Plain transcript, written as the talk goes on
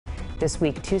This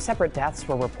week, 2 separate deaths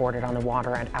were reported on the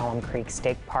water at Alum Creek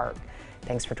State Park.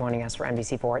 Thanks for joining us for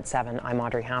NBC4 at 7. I'm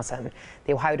Audrey Hassan.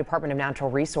 The Ohio Department of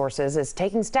Natural Resources is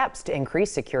taking steps to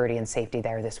increase security and safety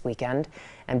there this weekend.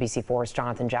 NBC4's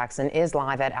Jonathan Jackson is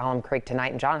live at Alum Creek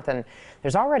tonight. And Jonathan,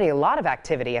 there's already a lot of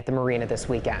activity at the marina this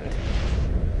weekend.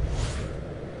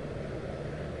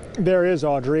 There is,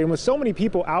 Audrey, and with so many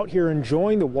people out here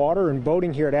enjoying the water and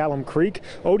boating here at Alum Creek,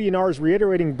 ODNR is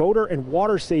reiterating boater and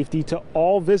water safety to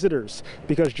all visitors,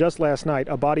 because just last night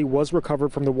a body was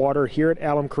recovered from the water here at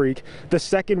Alum Creek, the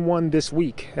second one this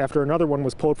week, after another one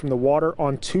was pulled from the water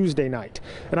on Tuesday night.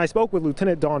 And I spoke with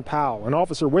Lieutenant Dawn Powell, an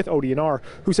officer with ODNR,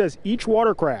 who says each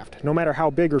watercraft, no matter how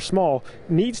big or small,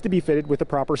 needs to be fitted with the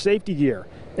proper safety gear.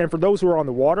 And for those who are on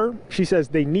the water, she says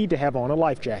they need to have on a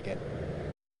life jacket.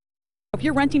 If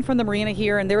you're renting from the marina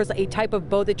here and there's a type of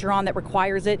boat that you're on that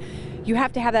requires it, you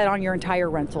have to have that on your entire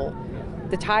rental,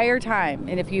 the entire time.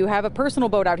 And if you have a personal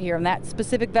boat out here and that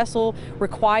specific vessel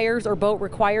requires or boat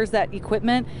requires that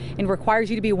equipment and requires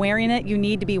you to be wearing it, you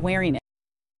need to be wearing it.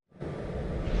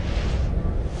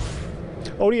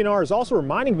 ODNR is also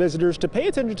reminding visitors to pay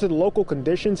attention to the local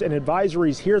conditions and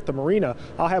advisories here at the marina.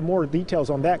 I'll have more details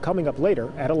on that coming up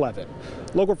later at 11.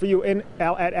 Local for you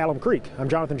at Alum Creek, I'm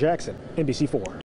Jonathan Jackson, NBC4.